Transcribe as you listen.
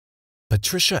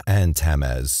Patricia Ann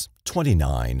Tamez,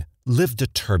 29, lived a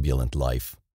turbulent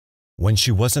life. When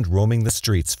she wasn't roaming the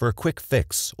streets for a quick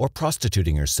fix or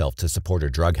prostituting herself to support her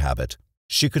drug habit,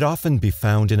 she could often be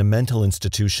found in a mental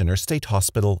institution or state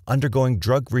hospital undergoing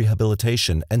drug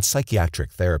rehabilitation and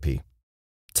psychiatric therapy.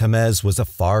 Tamez was a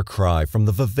far cry from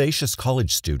the vivacious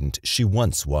college student she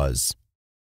once was.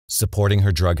 Supporting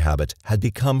her drug habit had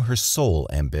become her sole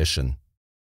ambition.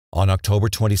 On October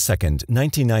 22,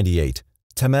 1998,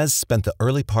 Tamez spent the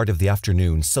early part of the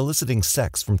afternoon soliciting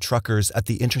sex from truckers at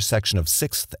the intersection of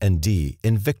 6th and D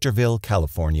in Victorville,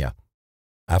 California.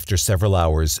 After several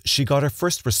hours, she got her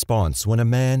first response when a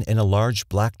man in a large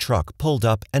black truck pulled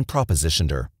up and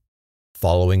propositioned her.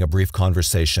 Following a brief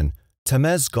conversation,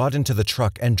 Tamez got into the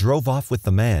truck and drove off with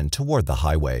the man toward the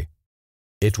highway.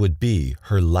 It would be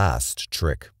her last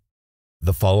trick.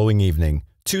 The following evening,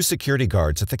 2 security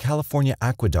guards at the California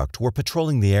Aqueduct were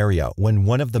patrolling the area when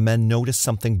one of the men noticed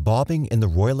something bobbing in the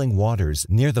roiling waters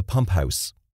near the pump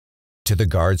house. To the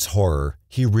guard's horror,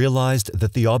 he realized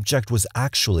that the object was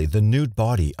actually the nude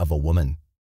body of a woman.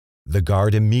 The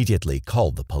guard immediately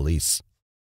called the police.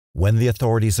 When the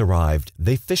authorities arrived,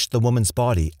 they fished the woman's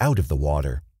body out of the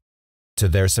water. To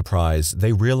their surprise,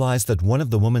 they realized that one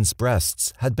of the woman's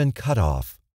breasts had been cut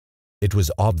off. It was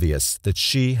obvious that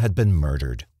she had been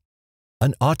murdered.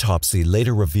 An autopsy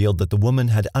later revealed that the woman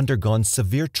had undergone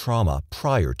severe trauma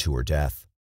prior to her death.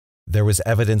 There was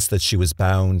evidence that she was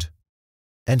bound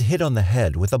and hit on the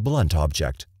head with a blunt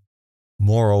object.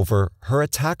 Moreover, her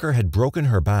attacker had broken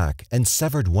her back and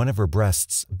severed one of her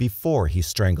breasts before he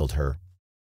strangled her.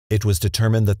 It was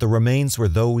determined that the remains were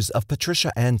those of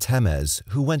Patricia Ann Tamez,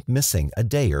 who went missing a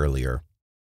day earlier.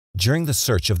 During the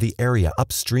search of the area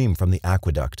upstream from the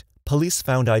aqueduct, police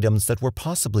found items that were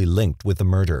possibly linked with the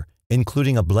murder,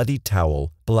 including a bloodied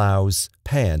towel, blouse,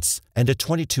 pants, and a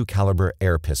 .22 caliber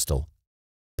air pistol.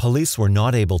 Police were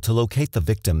not able to locate the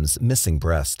victim's missing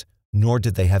breast, nor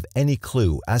did they have any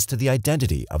clue as to the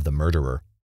identity of the murderer.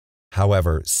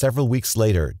 However, several weeks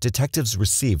later, detectives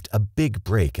received a big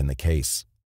break in the case.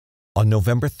 On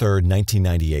November 3,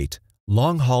 1998,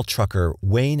 long-haul trucker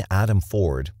Wayne Adam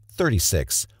Ford,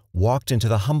 36, walked into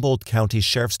the Humboldt County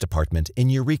Sheriff's Department in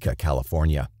Eureka,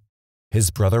 California. His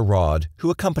brother Rod, who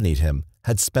accompanied him,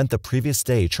 had spent the previous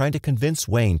day trying to convince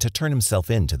Wayne to turn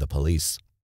himself in to the police.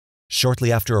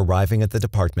 Shortly after arriving at the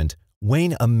department,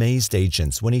 Wayne amazed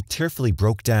agents when he tearfully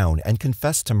broke down and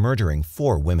confessed to murdering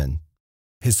 4 women.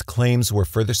 His claims were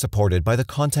further supported by the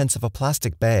contents of a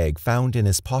plastic bag found in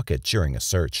his pocket during a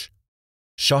search.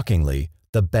 Shockingly,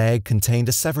 the bag contained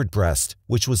a severed breast,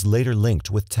 which was later linked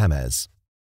with Tamez.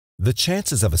 The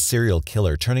chances of a serial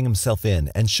killer turning himself in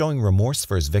and showing remorse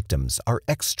for his victims are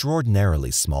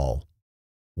extraordinarily small.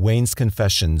 Wayne's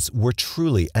confessions were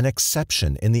truly an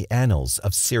exception in the annals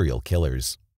of serial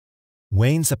killers.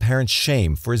 Wayne's apparent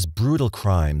shame for his brutal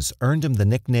crimes earned him the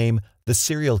nickname the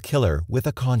serial killer with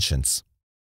a conscience.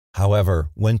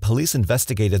 However, when police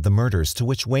investigated the murders to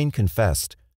which Wayne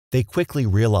confessed, they quickly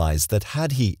realized that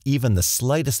had he even the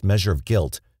slightest measure of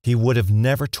guilt, he would have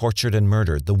never tortured and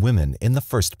murdered the women in the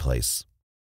first place.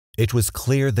 It was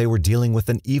clear they were dealing with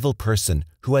an evil person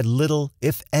who had little,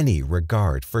 if any,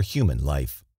 regard for human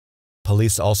life.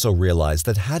 Police also realized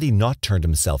that had he not turned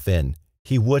himself in,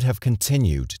 he would have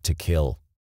continued to kill.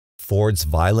 Ford's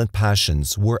violent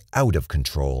passions were out of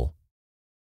control.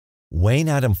 Wayne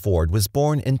Adam Ford was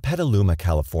born in Petaluma,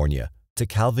 California, to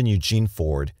Calvin Eugene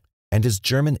Ford and his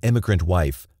German immigrant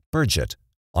wife, Birgit,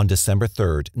 on December 3,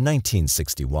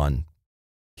 1961.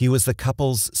 He was the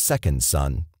couple's second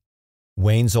son.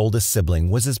 Wayne's oldest sibling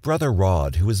was his brother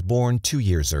Rod, who was born 2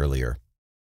 years earlier.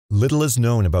 Little is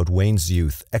known about Wayne's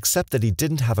youth except that he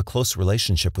didn't have a close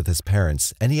relationship with his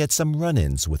parents and he had some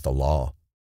run-ins with the law.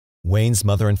 Wayne's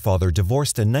mother and father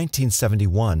divorced in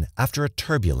 1971 after a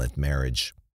turbulent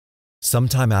marriage.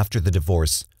 Sometime after the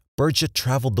divorce, Birgit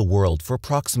traveled the world for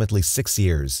approximately 6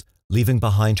 years, leaving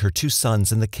behind her 2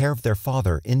 sons in the care of their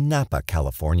father in Napa,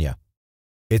 California.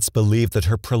 It's believed that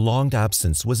her prolonged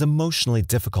absence was emotionally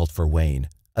difficult for Wayne,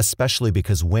 especially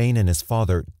because Wayne and his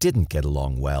father didn't get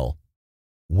along well.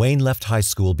 Wayne left high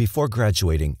school before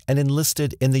graduating and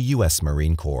enlisted in the U.S.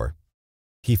 Marine Corps.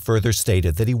 He further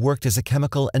stated that he worked as a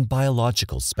chemical and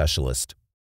biological specialist.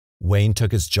 Wayne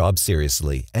took his job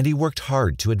seriously and he worked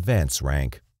hard to advance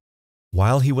rank.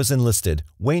 While he was enlisted,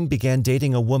 Wayne began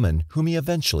dating a woman whom he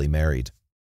eventually married.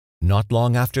 Not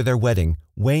long after their wedding,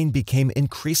 Wayne became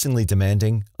increasingly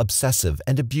demanding, obsessive,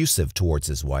 and abusive towards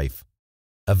his wife.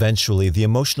 Eventually, the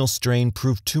emotional strain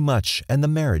proved too much and the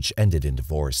marriage ended in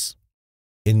divorce.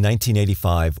 In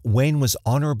 1985, Wayne was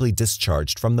honorably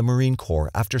discharged from the Marine Corps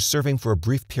after serving for a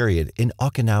brief period in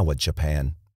Okinawa,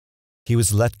 Japan. He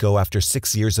was let go after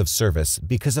 6 years of service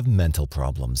because of mental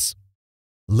problems.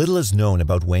 Little is known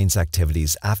about Wayne's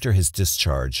activities after his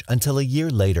discharge until a year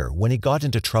later when he got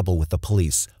into trouble with the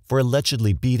police for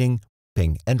allegedly beating,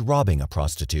 raping, and robbing a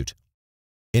prostitute.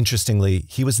 Interestingly,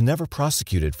 he was never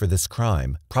prosecuted for this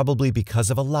crime, probably because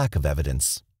of a lack of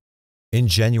evidence. In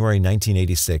January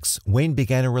 1986, Wayne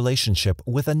began a relationship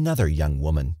with another young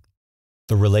woman.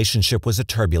 The relationship was a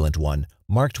turbulent one,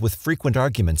 marked with frequent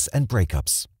arguments and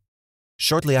breakups.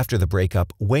 Shortly after the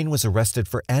breakup, Wayne was arrested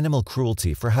for animal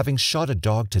cruelty for having shot a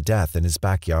dog to death in his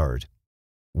backyard.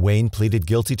 Wayne pleaded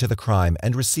guilty to the crime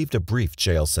and received a brief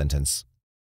jail sentence.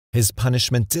 His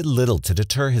punishment did little to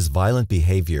deter his violent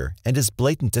behavior, and his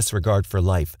blatant disregard for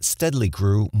life steadily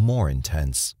grew more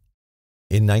intense.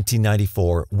 In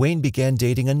 1994, Wayne began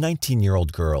dating a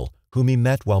 19-year-old girl whom he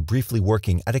met while briefly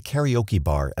working at a karaoke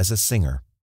bar as a singer.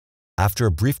 After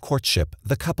a brief courtship,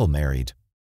 the couple married.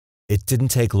 It didn't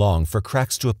take long for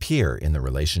cracks to appear in the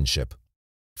relationship.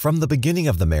 From the beginning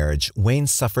of the marriage, Wayne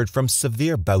suffered from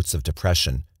severe bouts of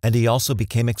depression, and he also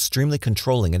became extremely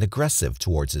controlling and aggressive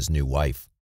towards his new wife.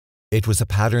 It was a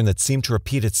pattern that seemed to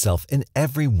repeat itself in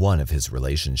every one of his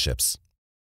relationships.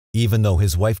 Even though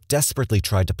his wife desperately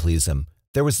tried to please him,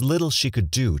 there was little she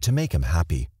could do to make him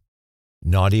happy.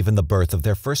 Not even the birth of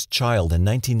their first child in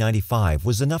 1995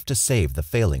 was enough to save the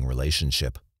failing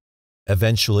relationship.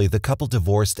 Eventually, the couple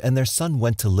divorced and their son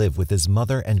went to live with his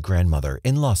mother and grandmother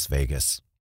in Las Vegas.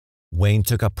 Wayne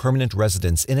took up permanent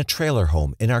residence in a trailer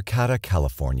home in Arcata,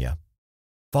 California.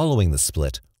 Following the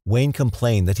split, Wayne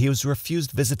complained that he was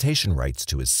refused visitation rights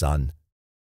to his son.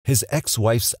 His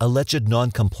ex-wife's alleged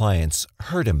non-compliance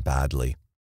hurt him badly.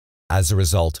 As a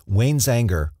result, Wayne's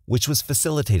anger, which was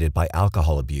facilitated by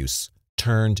alcohol abuse,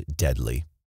 turned deadly.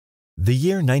 The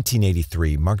year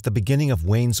 1983 marked the beginning of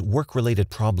Wayne's work-related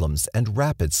problems and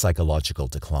rapid psychological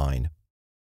decline.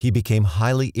 He became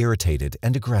highly irritated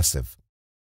and aggressive.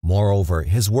 Moreover,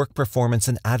 his work performance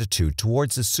and attitude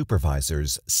towards his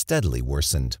supervisors steadily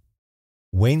worsened.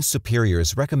 Wayne's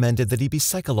superiors recommended that he be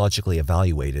psychologically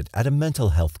evaluated at a mental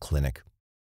health clinic.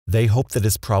 They hoped that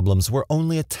his problems were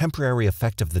only a temporary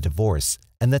effect of the divorce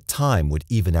and that time would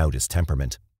even out his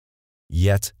temperament.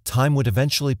 Yet, time would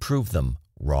eventually prove them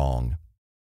wrong.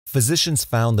 Physicians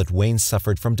found that Wayne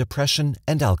suffered from depression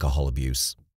and alcohol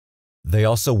abuse. They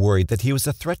also worried that he was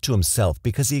a threat to himself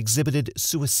because he exhibited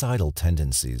suicidal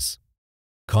tendencies.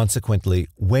 Consequently,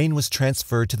 Wayne was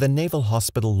transferred to the Naval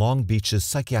Hospital Long Beach's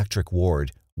psychiatric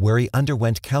ward, where he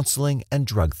underwent counseling and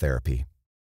drug therapy.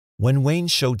 When Wayne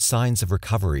showed signs of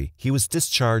recovery, he was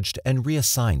discharged and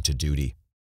reassigned to duty.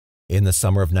 In the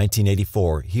summer of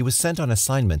 1984, he was sent on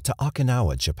assignment to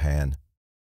Okinawa, Japan.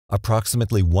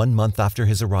 Approximately 1 month after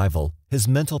his arrival, his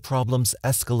mental problems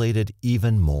escalated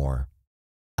even more.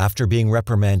 After being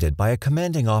reprimanded by a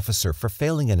commanding officer for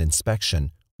failing an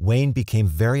inspection, Wayne became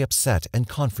very upset and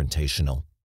confrontational.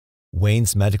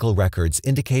 Wayne's medical records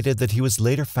indicated that he was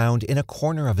later found in a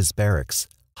corner of his barracks,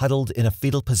 huddled in a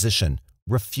fetal position,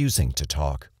 refusing to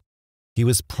talk. He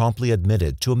was promptly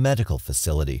admitted to a medical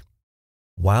facility.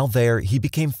 While there, he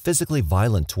became physically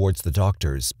violent towards the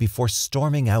doctors before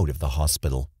storming out of the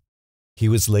hospital. He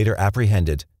was later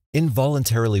apprehended,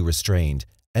 involuntarily restrained,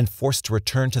 and forced to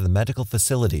return to the medical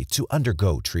facility to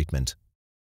undergo treatment.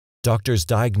 Doctors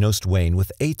diagnosed Wayne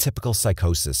with atypical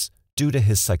psychosis due to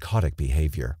his psychotic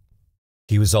behavior.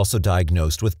 He was also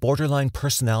diagnosed with borderline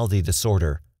personality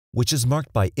disorder, which is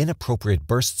marked by inappropriate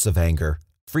bursts of anger,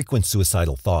 frequent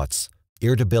suicidal thoughts,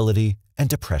 irritability, and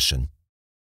depression.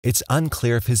 It's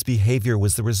unclear if his behavior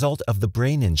was the result of the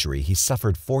brain injury he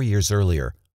suffered 4 years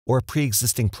earlier or a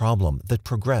pre-existing problem that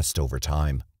progressed over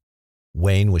time.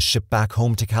 Wayne was shipped back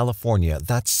home to California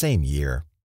that same year.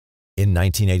 In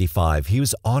 1985, he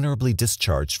was honorably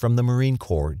discharged from the Marine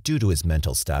Corps due to his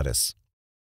mental status.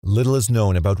 Little is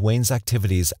known about Wayne's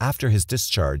activities after his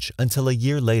discharge until a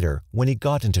year later when he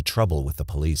got into trouble with the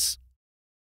police.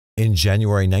 In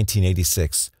January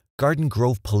 1986, Garden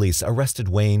Grove police arrested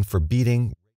Wayne for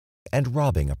beating and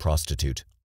robbing a prostitute.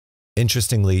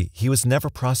 Interestingly, he was never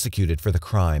prosecuted for the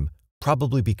crime,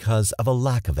 probably because of a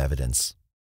lack of evidence.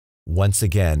 Once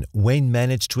again, Wayne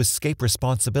managed to escape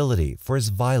responsibility for his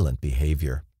violent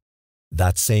behavior.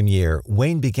 That same year,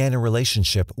 Wayne began a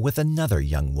relationship with another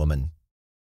young woman.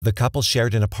 The couple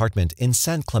shared an apartment in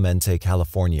San Clemente,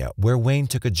 California, where Wayne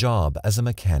took a job as a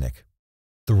mechanic.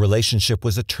 The relationship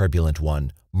was a turbulent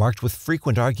one, marked with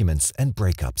frequent arguments and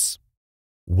breakups.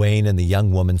 Wayne and the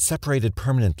young woman separated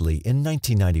permanently in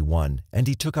 1991, and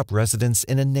he took up residence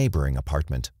in a neighboring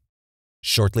apartment.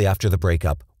 Shortly after the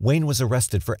breakup, Wayne was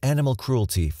arrested for animal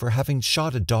cruelty for having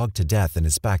shot a dog to death in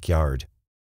his backyard.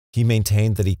 He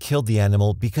maintained that he killed the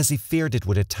animal because he feared it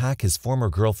would attack his former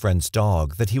girlfriend's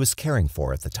dog that he was caring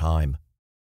for at the time.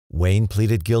 Wayne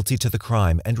pleaded guilty to the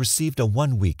crime and received a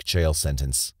 1-week jail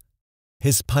sentence.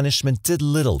 His punishment did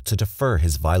little to defer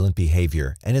his violent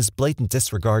behavior, and his blatant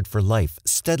disregard for life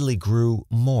steadily grew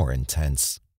more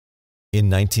intense. In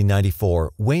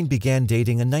 1994, Wayne began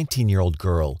dating a 19-year-old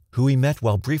girl who he met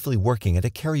while briefly working at a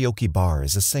karaoke bar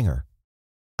as a singer.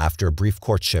 After a brief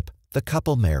courtship, the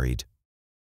couple married.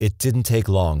 It didn't take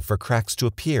long for cracks to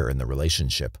appear in the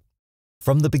relationship.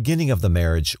 From the beginning of the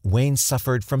marriage, Wayne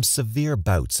suffered from severe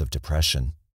bouts of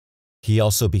depression. He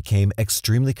also became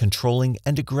extremely controlling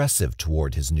and aggressive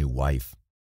toward his new wife.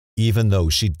 Even though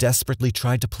she desperately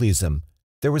tried to please him,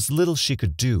 there was little she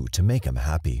could do to make him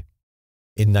happy.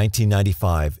 In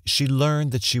 1995, she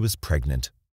learned that she was pregnant.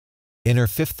 In her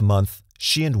 5th month,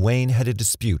 she and Wayne had a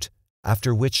dispute,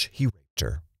 after which he raped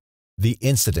her. The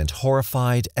incident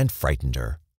horrified and frightened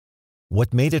her.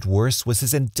 What made it worse was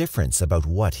his indifference about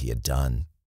what he had done.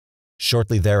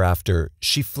 Shortly thereafter,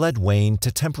 she fled Wayne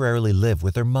to temporarily live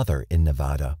with her mother in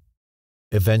Nevada.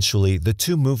 Eventually, the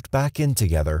two moved back in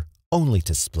together, only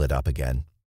to split up again.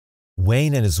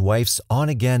 Wayne and his wife's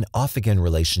on-again, off-again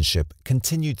relationship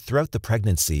continued throughout the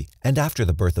pregnancy and after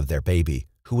the birth of their baby,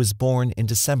 who was born in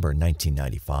December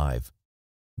 1995.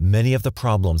 Many of the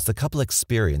problems the couple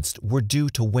experienced were due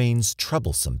to Wayne's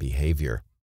troublesome behavior.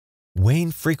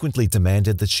 Wayne frequently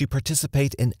demanded that she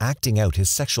participate in acting out his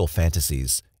sexual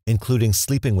fantasies, including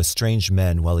sleeping with strange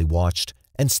men while he watched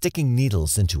and sticking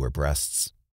needles into her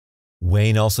breasts.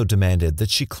 Wayne also demanded that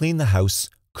she clean the house,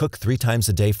 cook 3 times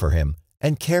a day for him,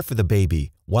 and care for the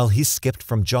baby while he skipped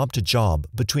from job to job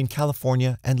between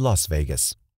California and Las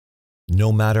Vegas.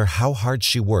 No matter how hard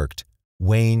she worked,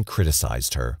 Wayne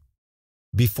criticized her.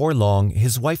 Before long,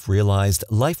 his wife realized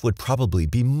life would probably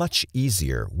be much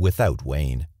easier without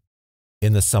Wayne.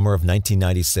 In the summer of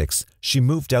 1996, she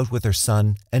moved out with her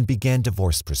son and began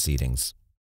divorce proceedings.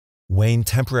 Wayne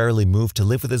temporarily moved to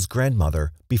live with his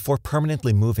grandmother before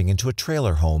permanently moving into a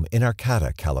trailer home in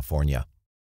Arcata, California.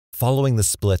 Following the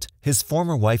split, his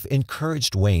former wife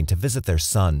encouraged Wayne to visit their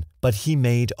son, but he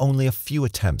made only a few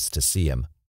attempts to see him.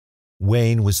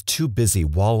 Wayne was too busy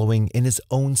wallowing in his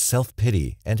own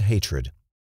self-pity and hatred.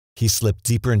 He slipped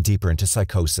deeper and deeper into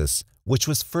psychosis, which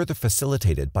was further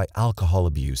facilitated by alcohol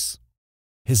abuse.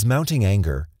 His mounting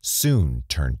anger soon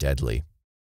turned deadly.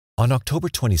 On October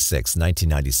 26,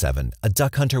 1997, a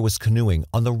duck hunter was canoeing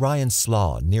on the Ryan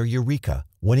Slough near Eureka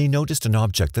when he noticed an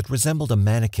object that resembled a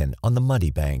mannequin on the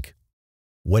muddy bank.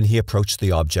 When he approached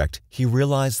the object, he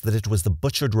realized that it was the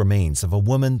butchered remains of a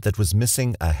woman that was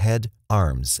missing a head,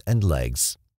 arms, and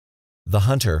legs. The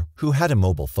hunter, who had a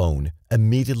mobile phone,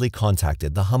 immediately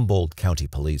contacted the Humboldt County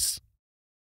Police.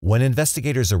 When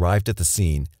investigators arrived at the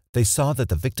scene, they saw that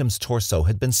the victim's torso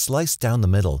had been sliced down the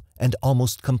middle and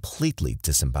almost completely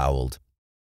disemboweled.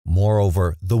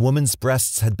 Moreover, the woman's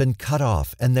breasts had been cut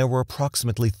off and there were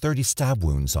approximately 30 stab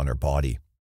wounds on her body.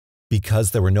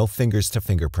 Because there were no fingers to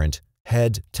fingerprint,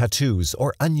 head, tattoos,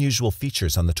 or unusual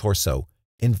features on the torso,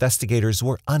 investigators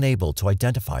were unable to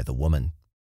identify the woman.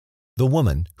 The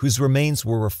woman, whose remains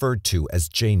were referred to as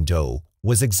Jane Doe,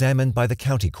 was examined by the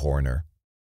county coroner.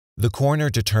 The coroner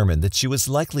determined that she was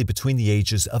likely between the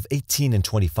ages of 18 and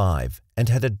 25 and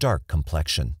had a dark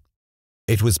complexion.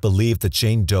 It was believed that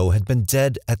Jane Doe had been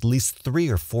dead at least 3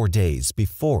 or 4 days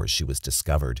before she was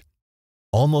discovered.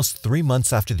 Almost 3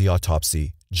 months after the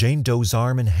autopsy, Jane Doe's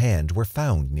arm and hand were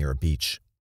found near a beach.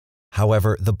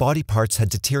 However, the body parts had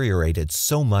deteriorated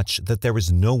so much that there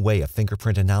was no way a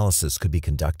fingerprint analysis could be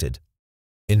conducted.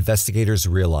 Investigators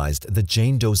realized that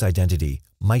Jane Doe's identity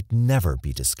might never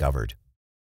be discovered.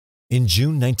 In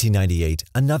June 1998,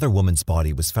 another woman's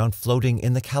body was found floating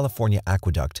in the California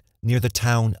aqueduct near the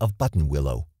town of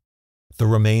Buttonwillow. The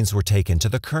remains were taken to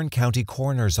the Kern County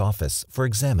Coroner's Office for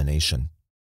examination.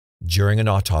 During an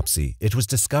autopsy, it was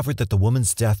discovered that the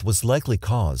woman's death was likely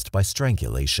caused by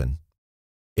strangulation.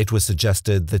 It was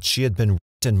suggested that she had been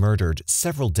raped and murdered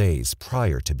several days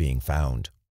prior to being found.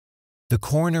 The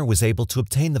coroner was able to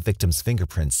obtain the victim's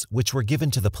fingerprints, which were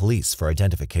given to the police for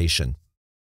identification.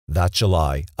 That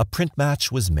July, a print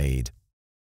match was made.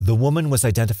 The woman was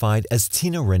identified as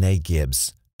Tina Renee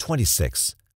Gibbs,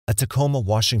 26, a Tacoma,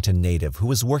 Washington native who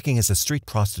was working as a street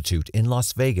prostitute in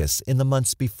Las Vegas in the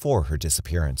months before her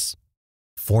disappearance.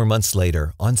 4 months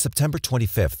later, on September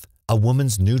 25th, a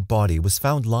woman's nude body was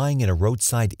found lying in a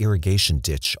roadside irrigation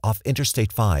ditch off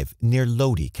Interstate 5 near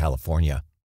Lodi, California.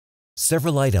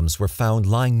 Several items were found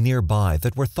lying nearby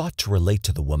that were thought to relate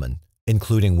to the woman,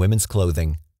 including women's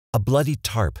clothing, a bloody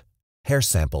tarp, hair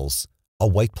samples, a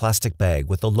white plastic bag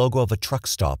with the logo of a truck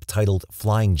stop titled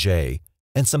Flying J,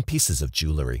 and some pieces of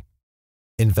jewelry.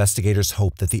 Investigators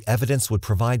hoped that the evidence would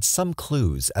provide some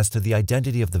clues as to the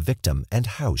identity of the victim and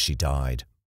how she died.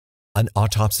 An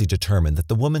autopsy determined that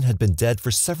the woman had been dead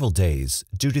for several days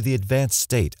due to the advanced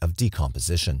state of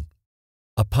decomposition.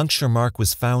 A puncture mark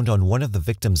was found on one of the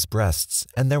victim's breasts,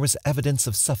 and there was evidence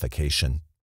of suffocation.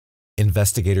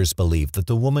 Investigators believed that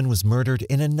the woman was murdered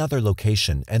in another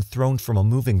location and thrown from a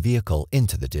moving vehicle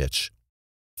into the ditch.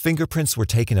 Fingerprints were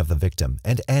taken of the victim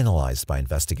and analyzed by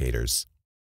investigators.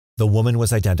 The woman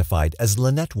was identified as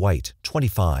Lynette White,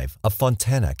 25, of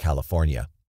Fontana, California.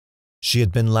 She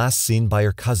had been last seen by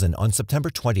her cousin on September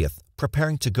 20th,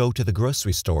 preparing to go to the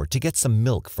grocery store to get some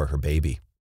milk for her baby.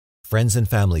 Friends and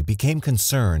family became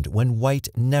concerned when White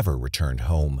never returned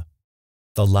home.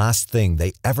 The last thing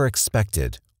they ever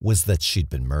expected was that she'd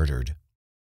been murdered.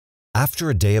 After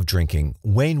a day of drinking,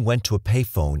 Wayne went to a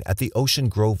payphone at the Ocean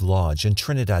Grove Lodge in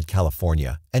Trinidad,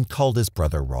 California, and called his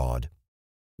brother Rod.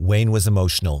 Wayne was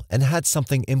emotional and had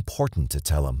something important to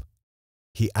tell him.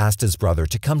 He asked his brother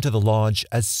to come to the lodge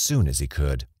as soon as he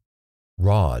could.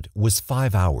 Rod was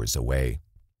 5 hours away.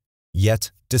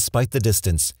 Yet, despite the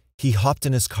distance, he hopped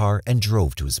in his car and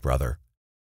drove to his brother.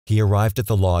 He arrived at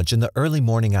the lodge in the early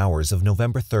morning hours of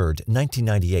November 3,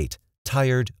 1998,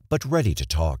 tired but ready to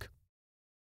talk.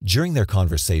 During their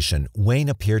conversation, Wayne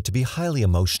appeared to be highly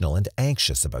emotional and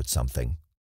anxious about something.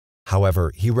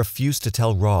 However, he refused to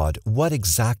tell Rod what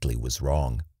exactly was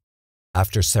wrong.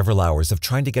 After several hours of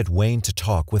trying to get Wayne to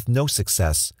talk with no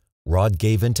success, Rod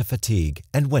gave in to fatigue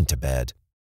and went to bed.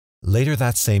 Later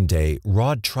that same day,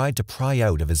 Rod tried to pry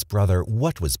out of his brother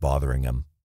what was bothering him.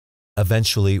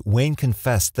 Eventually, Wayne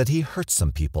confessed that he hurt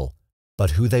some people,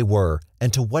 but who they were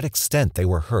and to what extent they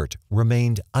were hurt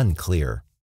remained unclear.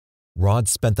 Rod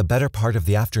spent the better part of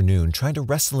the afternoon trying to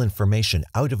wrestle information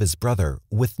out of his brother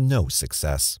with no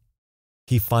success.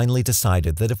 He finally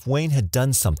decided that if Wayne had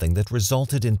done something that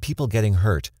resulted in people getting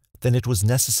hurt, then it was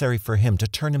necessary for him to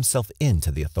turn himself in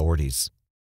to the authorities.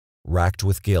 Racked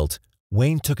with guilt,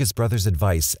 Wayne took his brother's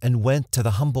advice and went to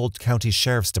the Humboldt County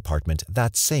Sheriff's Department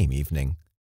that same evening.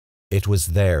 It was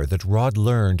there that Rod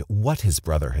learned what his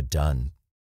brother had done.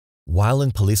 While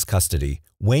in police custody,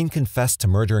 Wayne confessed to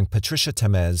murdering Patricia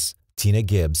Temez, Tina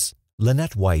Gibbs,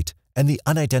 Lynette White, and the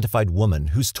unidentified woman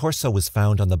whose torso was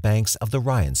found on the banks of the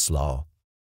Ryan Slough.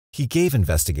 He gave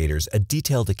investigators a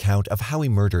detailed account of how he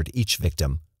murdered each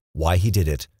victim, why he did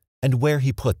it, and where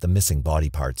he put the missing body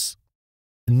parts.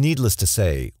 Needless to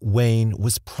say, Wayne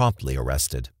was promptly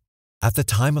arrested. At the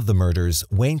time of the murders,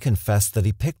 Wayne confessed that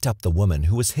he picked up the woman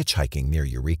who was hitchhiking near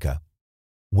Eureka.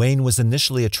 Wayne was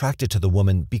initially attracted to the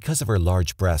woman because of her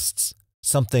large breasts,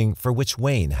 something for which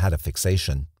Wayne had a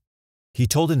fixation. He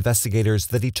told investigators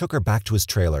that he took her back to his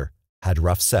trailer, had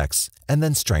rough sex, and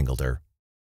then strangled her.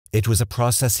 It was a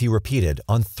process he repeated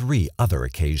on 3 other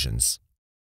occasions.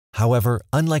 However,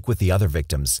 unlike with the other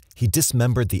victims, he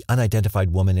dismembered the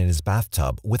unidentified woman in his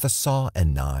bathtub with a saw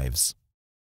and knives.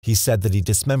 He said that he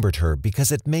dismembered her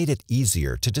because it made it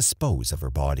easier to dispose of her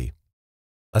body.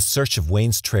 A search of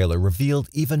Wayne's trailer revealed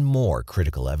even more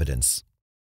critical evidence.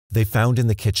 They found in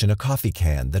the kitchen a coffee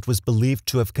can that was believed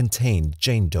to have contained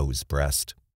Jane Doe's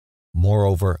breast.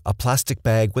 Moreover, a plastic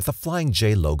bag with a Flying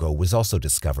J logo was also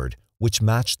discovered, which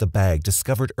matched the bag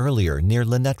discovered earlier near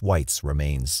Lynette White's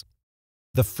remains.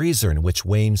 The freezer in which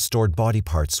Wayne stored body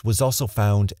parts was also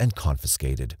found and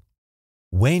confiscated.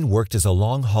 Wayne worked as a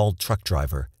long-haul truck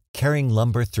driver, carrying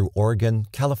lumber through Oregon,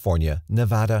 California,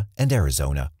 Nevada, and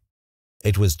Arizona.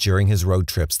 It was during his road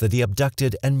trips that he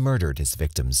abducted and murdered his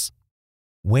victims.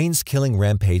 Wayne's killing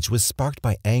rampage was sparked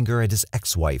by anger at his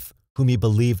ex-wife, whom he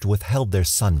believed withheld their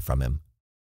son from him.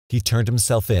 He turned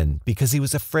himself in because he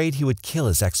was afraid he would kill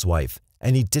his ex-wife,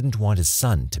 and he didn't want his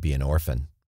son to be an orphan.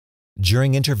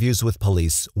 During interviews with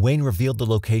police, Wayne revealed the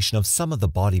location of some of the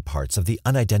body parts of the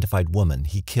unidentified woman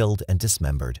he killed and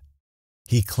dismembered.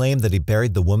 He claimed that he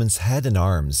buried the woman's head and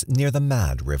arms near the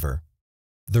Mad River.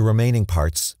 The remaining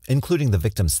parts, including the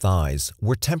victim's thighs,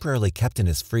 were temporarily kept in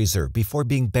his freezer before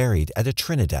being buried at a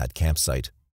Trinidad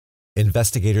campsite.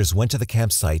 Investigators went to the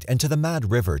campsite and to the Mad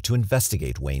River to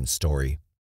investigate Wayne's story.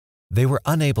 They were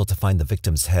unable to find the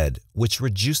victim's head, which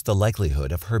reduced the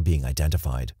likelihood of her being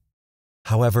identified.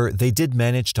 However, they did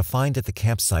manage to find at the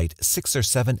campsite 6 or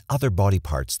 7 other body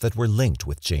parts that were linked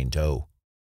with Jane Doe.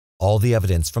 All the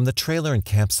evidence from the trailer and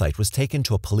campsite was taken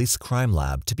to a police crime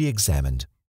lab to be examined.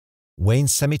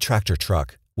 Wayne's semi-tractor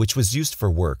truck, which was used for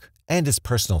work, and his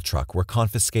personal truck were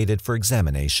confiscated for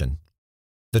examination.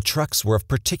 The trucks were of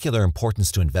particular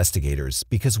importance to investigators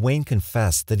because Wayne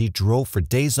confessed that he drove for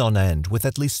days on end with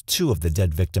at least 2 of the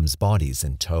dead victims' bodies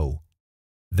in tow.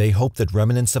 They hoped that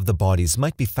remnants of the bodies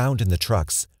might be found in the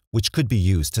trucks, which could be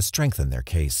used to strengthen their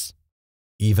case.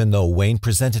 Even though Wayne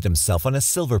presented himself on a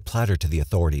silver platter to the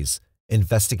authorities,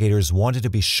 investigators wanted to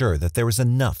be sure that there was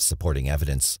enough supporting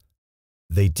evidence.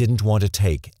 They didn't want to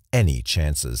take any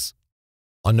chances.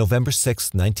 On November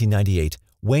 6, 1998,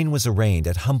 Wayne was arraigned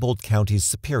at Humboldt County's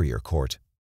Superior Court.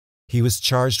 He was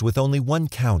charged with only one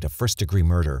count of first-degree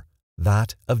murder,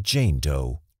 that of Jane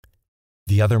Doe.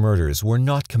 The other murders were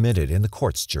not committed in the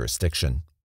court's jurisdiction.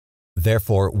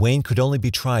 Therefore, Wayne could only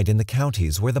be tried in the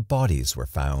counties where the bodies were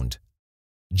found.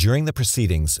 During the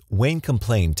proceedings, Wayne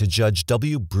complained to Judge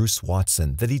W. Bruce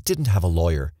Watson that he didn't have a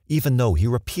lawyer, even though he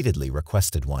repeatedly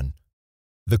requested one.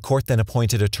 The court then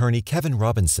appointed attorney Kevin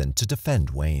Robinson to defend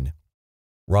Wayne.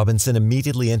 Robinson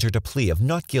immediately entered a plea of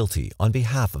not guilty on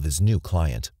behalf of his new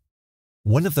client.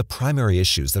 One of the primary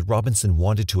issues that Robinson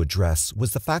wanted to address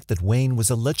was the fact that Wayne was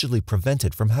allegedly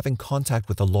prevented from having contact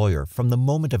with a lawyer from the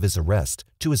moment of his arrest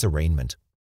to his arraignment.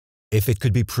 If it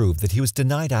could be proved that he was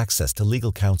denied access to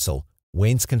legal counsel,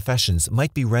 Wayne's confessions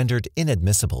might be rendered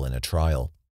inadmissible in a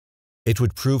trial. It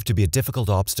would prove to be a difficult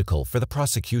obstacle for the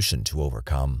prosecution to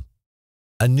overcome.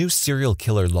 A new serial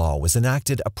killer law was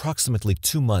enacted approximately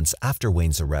 2 months after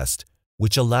Wayne's arrest,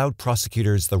 which allowed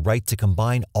prosecutors the right to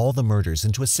combine all the murders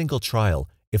into a single trial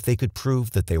if they could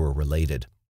prove that they were related.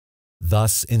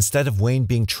 Thus, instead of Wayne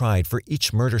being tried for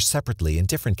each murder separately in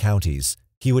different counties,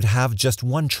 he would have just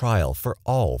one trial for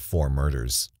all 4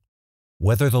 murders.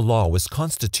 Whether the law was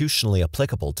constitutionally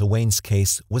applicable to Wayne's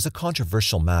case was a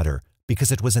controversial matter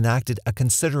because it was enacted a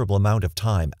considerable amount of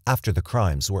time after the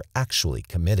crimes were actually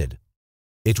committed.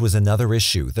 It was another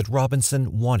issue that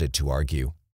Robinson wanted to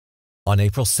argue. On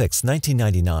April 6,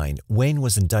 1999, Wayne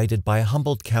was indicted by a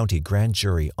Humboldt County grand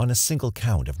jury on a single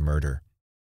count of murder.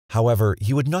 However,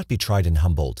 he would not be tried in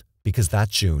Humboldt because that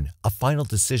June, a final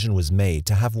decision was made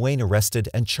to have Wayne arrested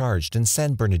and charged in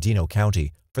San Bernardino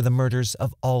County for the murders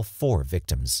of all 4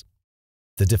 victims.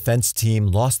 The defense team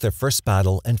lost their first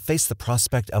battle and faced the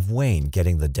prospect of Wayne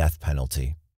getting the death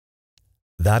penalty.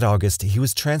 That August, he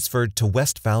was transferred to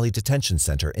West Valley Detention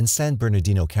Center in San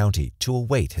Bernardino County to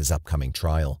await his upcoming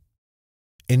trial.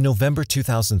 In November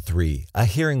 2003, a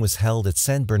hearing was held at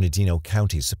San Bernardino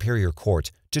County Superior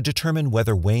Court to determine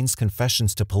whether Wayne's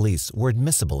confessions to police were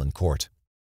admissible in court.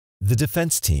 The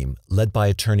defense team, led by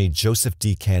attorney Joseph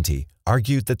D. Canty,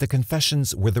 argued that the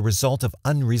confessions were the result of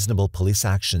unreasonable police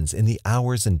actions in the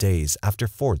hours and days after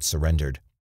Ford surrendered.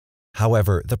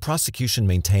 However, the prosecution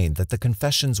maintained that the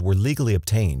confessions were legally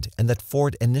obtained and that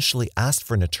Ford initially asked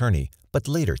for an attorney but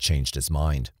later changed his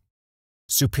mind.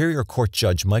 Superior Court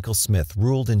Judge Michael Smith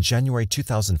ruled in January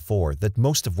 2004 that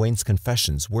most of Wayne's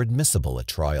confessions were admissible at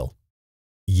trial.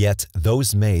 Yet,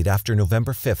 those made after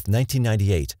November 5,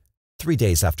 1998, 3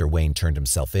 days after Wayne turned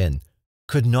himself in,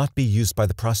 could not be used by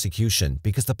the prosecution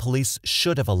because the police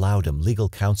should have allowed him legal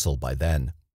counsel by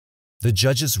then. The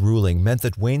judge's ruling meant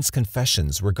that Wayne's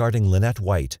confessions regarding Lynette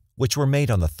White, which were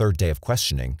made on the 3rd day of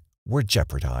questioning, were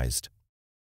jeopardized.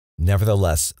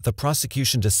 Nevertheless, the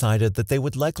prosecution decided that they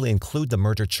would likely include the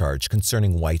murder charge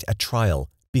concerning White at trial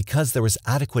because there was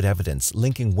adequate evidence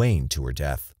linking Wayne to her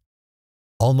death.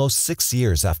 Almost 6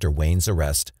 years after Wayne's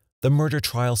arrest, the murder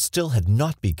trial still had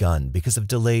not begun because of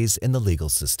delays in the legal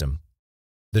system.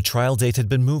 The trial date had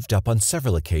been moved up on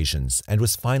several occasions and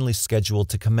was finally scheduled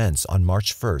to commence on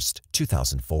March 1,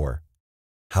 2004.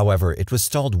 However, it was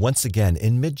stalled once again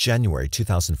in mid-January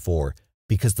 2004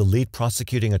 because the lead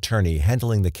prosecuting attorney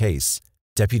handling the case,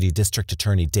 Deputy District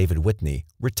Attorney David Whitney,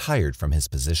 retired from his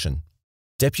position.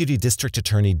 Deputy District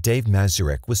Attorney Dave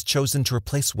Mazurek was chosen to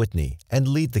replace Whitney and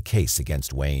lead the case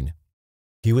against Wayne.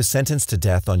 He was sentenced to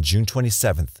death on June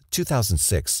 27,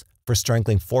 2006, for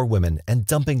strangling 4 women and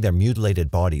dumping their mutilated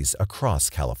bodies across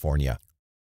California.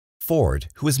 Ford,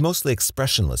 who was mostly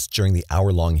expressionless during the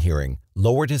hour-long hearing,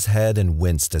 lowered his head and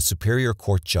winced as Superior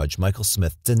Court Judge Michael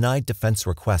Smith denied defense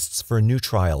requests for a new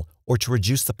trial or to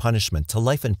reduce the punishment to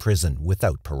life in prison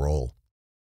without parole.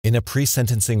 In a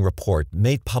pre-sentencing report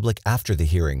made public after the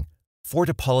hearing, Ford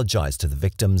apologized to the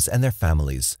victims and their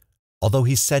families, although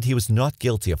he said he was not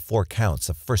guilty of 4 counts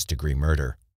of first-degree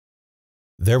murder.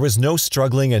 "There was no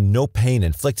struggling and no pain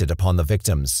inflicted upon the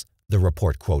victims," the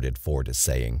report quoted Ford as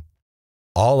saying.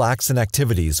 "All acts and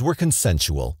activities were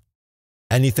consensual.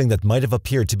 Anything that might have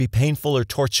appeared to be painful or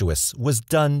tortuous was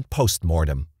done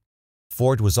post-mortem."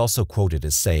 Ford was also quoted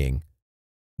as saying,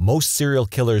 "Most serial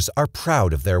killers are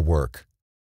proud of their work.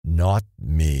 Not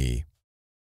me."